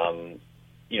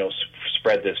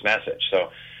 spread this message.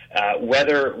 So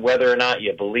whether or not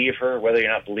you believe her, whether or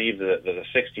not believe the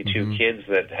 62 kids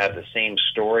that have the same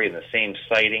story and the same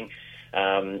sighting,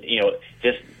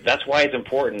 that's why it's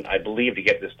important, I believe, to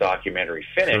get this documentary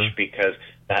finished, because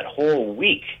that whole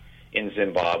week in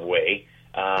Zimbabwe,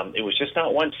 it was just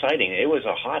not one sighting. It was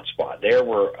a hot spot. There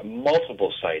were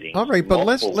multiple sightings. All right, but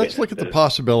let's look at the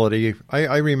possibility.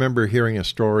 I remember hearing a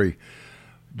story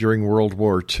during World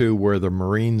War II where the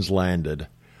Marines landed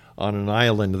on an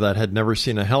island that had never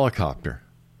seen a helicopter.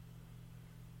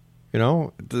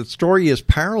 The story is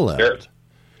paralleled. Sure.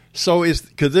 So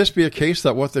could this be a case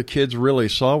that what the kids really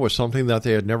saw was something that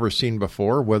they had never seen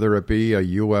before, whether it be a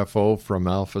UFO from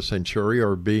Alpha Centauri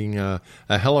or being a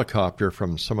helicopter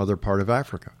from some other part of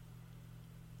Africa?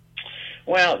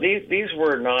 Well, these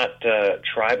were not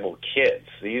tribal kids.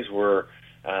 These were,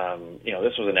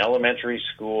 this was an elementary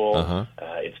school.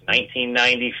 It's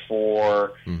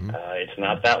 1994. It's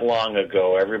not that long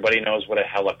ago. Everybody knows what a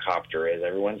helicopter is.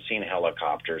 Everyone's seen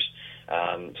helicopters.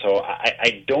 So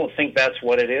I don't think that's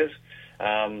what it is.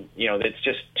 It's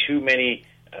just too many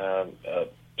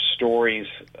stories,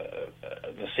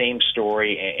 the same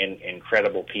story, and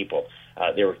incredible people.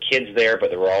 There were kids there, but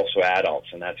there were also adults,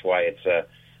 and that's why it's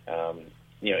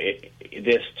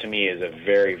this to me is a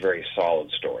very, very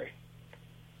solid story.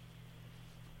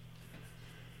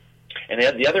 And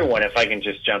the other one, if I can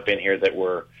just jump in here, that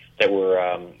we're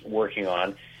working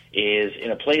on is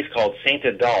in a place called Saint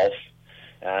Adolphe,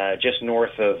 just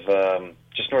north of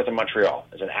Montreal.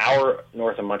 It's an hour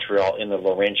north of Montreal in the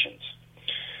Laurentians.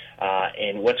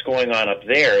 And what's going on up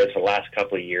there is the last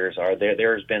couple of years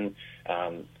there's been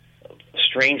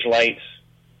strange lights,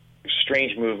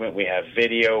 strange movement. We have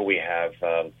video. We have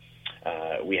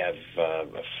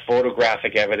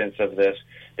photographic evidence of this.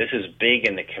 This is big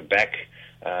in the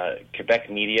Quebec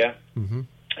media. Mm-hmm.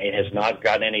 It has not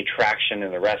gotten any traction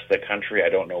in the rest of the country. I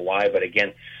don't know why, but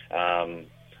again,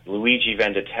 Luigi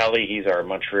Venditelli, he's our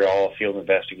Montreal field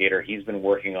investigator. He's been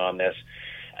working on this.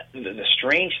 The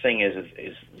strange thing is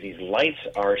these lights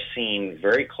are seen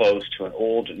very close to an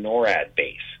old NORAD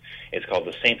base. It's called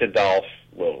the Saint Adolphe.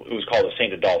 Well, it was called the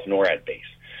Saint Adolphe NORAD base.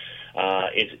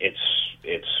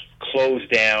 It's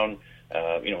closed down.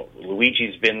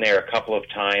 Luigi's been there a couple of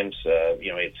times.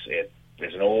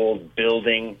 There's an old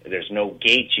building. There's no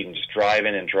gates. You can just drive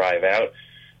in and drive out.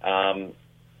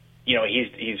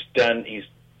 He's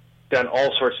done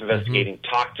all sorts of investigating.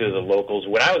 Mm-hmm. Talked to the locals.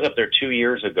 When I was up there 2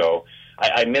 years ago,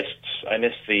 I missed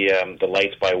the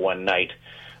lights by one night.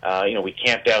 We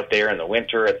camped out there in the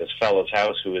winter at this fellow's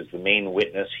house who is the main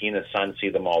witness. He and his son see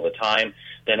them all the time.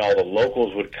 Then all the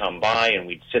locals would come by and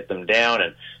we'd sit them down,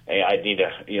 and I'd need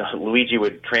to, Luigi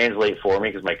would translate for me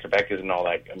because my Quebec isn't all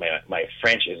that, my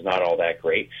French is not all that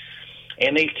great.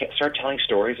 And they start telling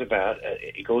stories about,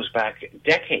 it goes back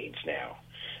decades now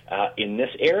in this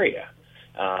area.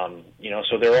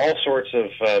 So there are all sorts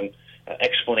of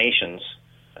explanations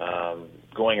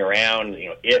going around.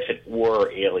 If it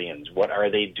were aliens, what are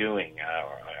they doing?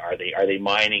 Are they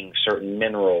mining certain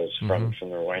minerals from the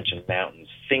Laurentian Mountains?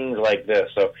 Things like this.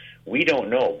 So we don't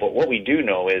know, but what we do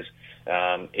know is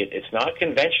it's not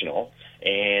conventional,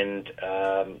 and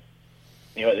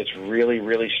it's really,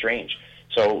 really strange.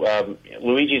 So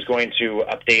Luigi's going to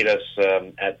update us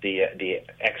at the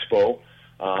expo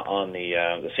on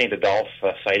the Saint Adolphe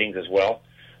sightings as well.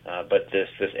 But this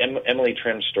Emily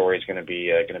Trim story is going to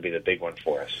be the big one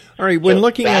for us. All right, when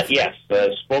looking at yes,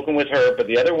 spoken with her. But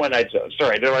the other one,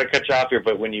 sorry, I don't want to cut you off here.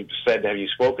 But when you said, have you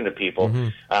spoken to people? 2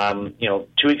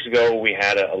 weeks ago we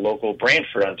had a local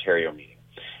Brantford, Ontario meeting,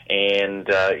 and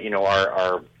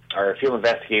our field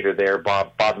investigator there,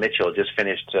 Bob Mitchell, just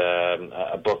finished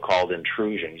a book called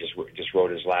Intrusion. He just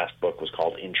wrote his last book, was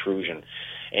called Intrusion,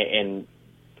 and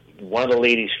one of the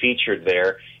ladies featured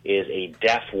there is a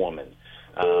deaf woman.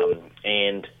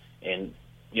 And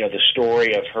the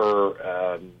story of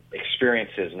her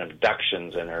experiences and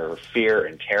abductions and her fear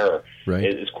and terror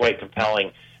is quite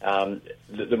compelling.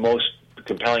 The most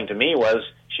compelling to me was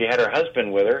she had her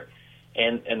husband with her,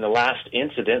 and the last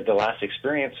incident, the last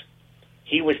experience,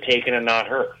 he was taken and not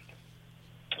her.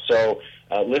 So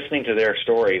listening to their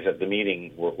stories at the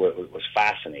meeting was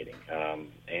fascinating.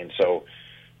 And so,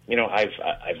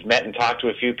 I've met and talked to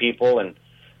a few people, and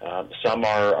some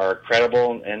are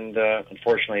credible, and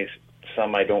unfortunately,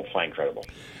 some I don't find credible.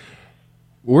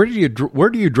 Where do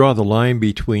you draw the line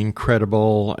between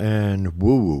credible and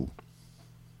woo-woo?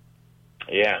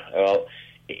 Yeah, well,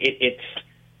 it's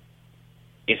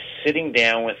sitting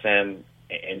down with them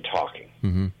and talking.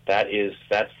 Mm-hmm.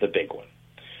 That's the big one,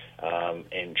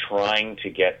 and trying to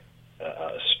get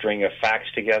a string of facts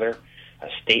together, a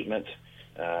statement.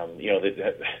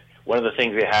 One of the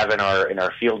things we have in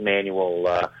our field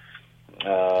manual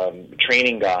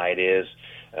training guide is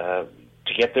to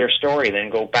get their story, then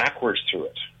go backwards through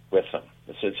it with them.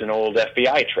 It's an old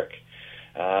FBI trick,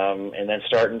 and then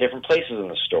start in different places in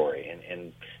the story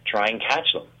and try and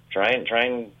catch them. Try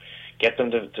and get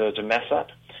them to mess up.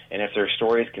 And if their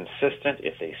story is consistent,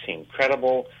 if they seem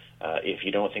credible, if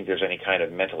you don't think there's any kind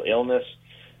of mental illness,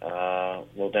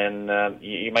 well then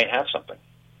you might have something.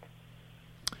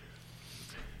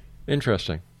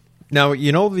 Interesting. Now,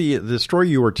 the story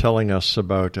you were telling us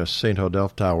about Saint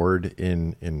Adolphe Tower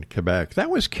in Quebec, that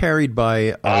was carried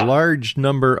by a large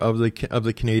number of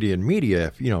the Canadian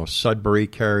media. Sudbury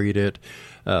carried it,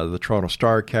 the Toronto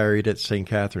Star carried it, St.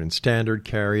 Catharines Standard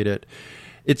carried it.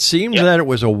 It seemed that it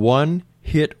was a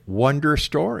one-hit wonder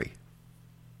story.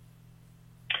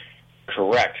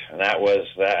 Correct. And that was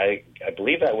I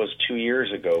believe that was 2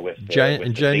 years ago with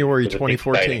in January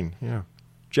 2014. Yeah.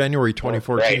 January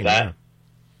 2014. Right,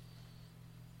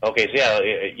 okay, so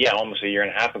almost a year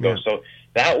and a half ago. Yeah. So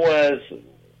that was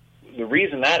the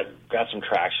reason that got some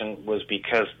traction, was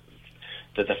because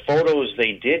the photos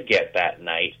they did get that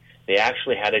night, they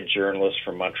actually had a journalist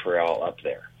from Montreal up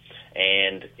there,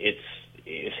 and it's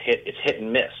hit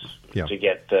and miss to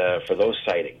get for those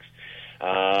sightings.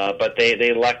 But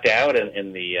they lucked out,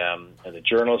 and the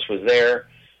journalist was there.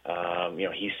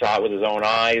 He saw it with his own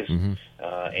eyes, and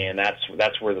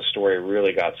that's where the story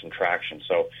really got some traction.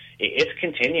 So it's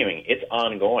continuing, it's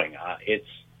ongoing.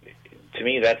 To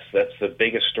me, that's the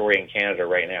biggest story in Canada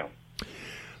right now.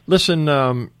 Listen,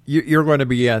 you're going to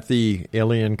be at the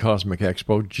Alien Cosmic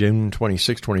Expo, June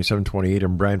 26, 27, 28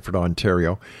 in Brantford,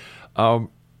 Ontario.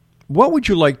 What would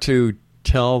you like to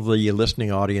tell the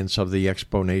listening audience of the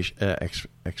Expo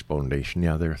Nation?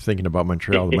 Yeah, they're thinking about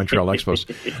Montreal, the Montreal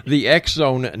Expos. The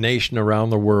X-Zone Nation around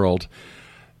the world.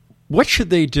 What should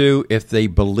they do if they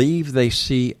believe they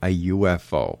see a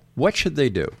UFO? What should they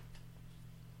do?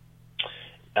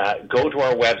 Go to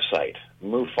our website,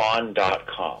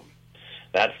 MUFON.com.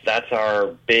 That's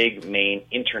our big, main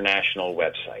international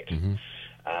website.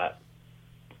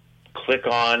 Click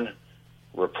on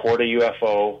Report a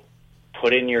UFO,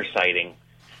 put in your sighting,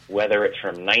 whether it's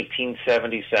from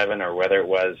 1977 or whether it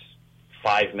was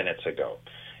 5 minutes ago.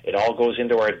 It all goes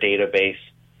into our database.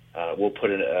 We'll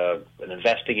put an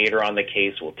investigator on the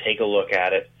case. We'll take a look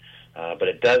at it. But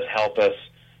it does help us,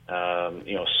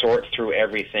 sort through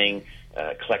everything,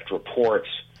 collect reports,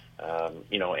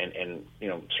 and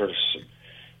sort of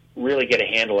really get a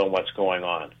handle on what's going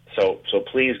on. So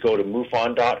please go to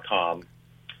MUFON.com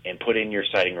and put in your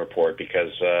sighting report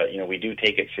because, we do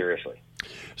take it seriously.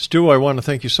 Stu, I want to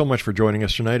thank you so much for joining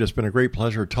us tonight. It's been a great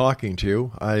pleasure talking to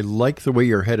you. I like the way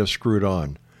your head is screwed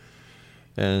on.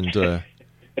 And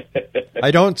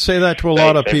I don't say that to a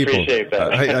lot of people. I appreciate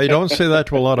that. I don't say that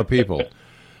to a lot of people.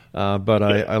 But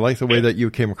I like the way that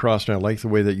you came across, and I like the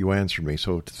way that you answered me.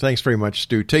 So thanks very much,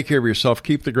 Stu. Take care of yourself.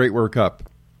 Keep the great work up.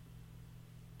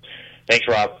 Thanks,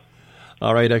 Rob.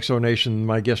 All right, Exo Nation,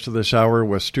 my guest of this hour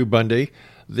was Stu Bundy,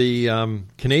 the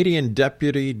Canadian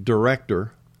Deputy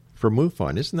Director for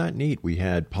MUFON. Isn't that neat? We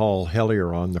had Paul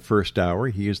Hellyer on the first hour.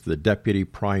 He is the Deputy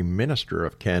Prime Minister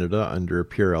of Canada under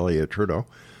Pierre Elliott Trudeau.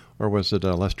 Or was it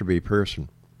Lester B. Pearson?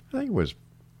 I think it was,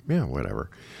 whatever.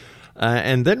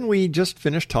 And then we just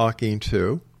finished talking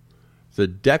to the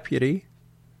Deputy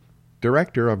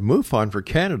Director of MUFON for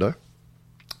Canada,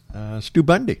 Stu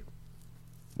Bundy.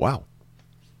 Wow.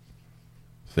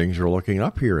 Things are looking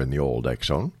up here in the old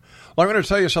X-Zone. Well, I'm going to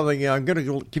tell you something. I'm going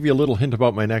to give you a little hint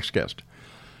about my next guest.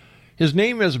 His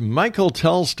name is Michael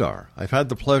Telstar. I've had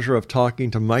the pleasure of talking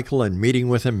to Michael and meeting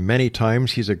with him many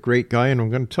times. He's a great guy, and I'm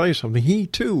going to tell you something. He,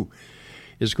 too,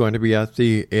 is going to be at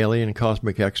the Alien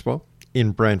Cosmic Expo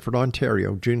in Brantford,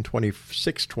 Ontario, June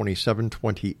 26, 27,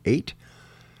 28.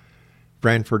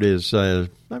 Brantford is,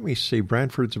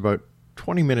 Brantford's about a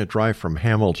 20-minute drive from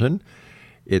Hamilton.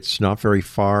 It's not very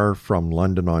far from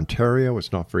London, Ontario.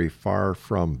 It's not very far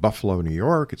from Buffalo, New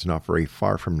York. It's not very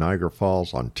far from Niagara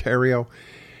Falls, Ontario.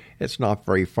 It's not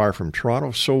very far from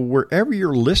Toronto. So wherever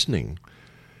you're listening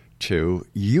to,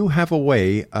 you have a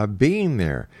way of being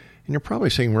there. And you're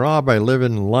probably saying, Rob, I live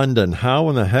in London. How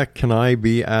in the heck can I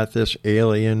be at this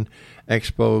Alien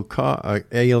Expo,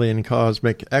 Alien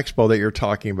Cosmic Expo that you're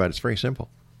talking about? It's very simple.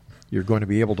 You're going to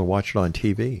be able to watch it on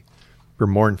TV. For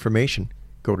more information,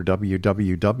 go to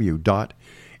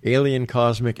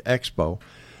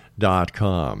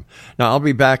www.aliencosmicexpo.com. Now, I'll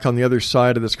be back on the other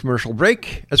side of this commercial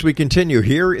break as we continue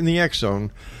here in the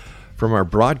X-Zone from our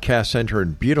broadcast center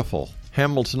in beautiful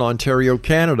Hamilton, Ontario,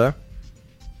 Canada,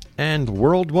 and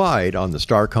worldwide on the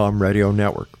Starcom Radio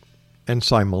Network and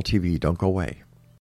Simul TV. Don't go away.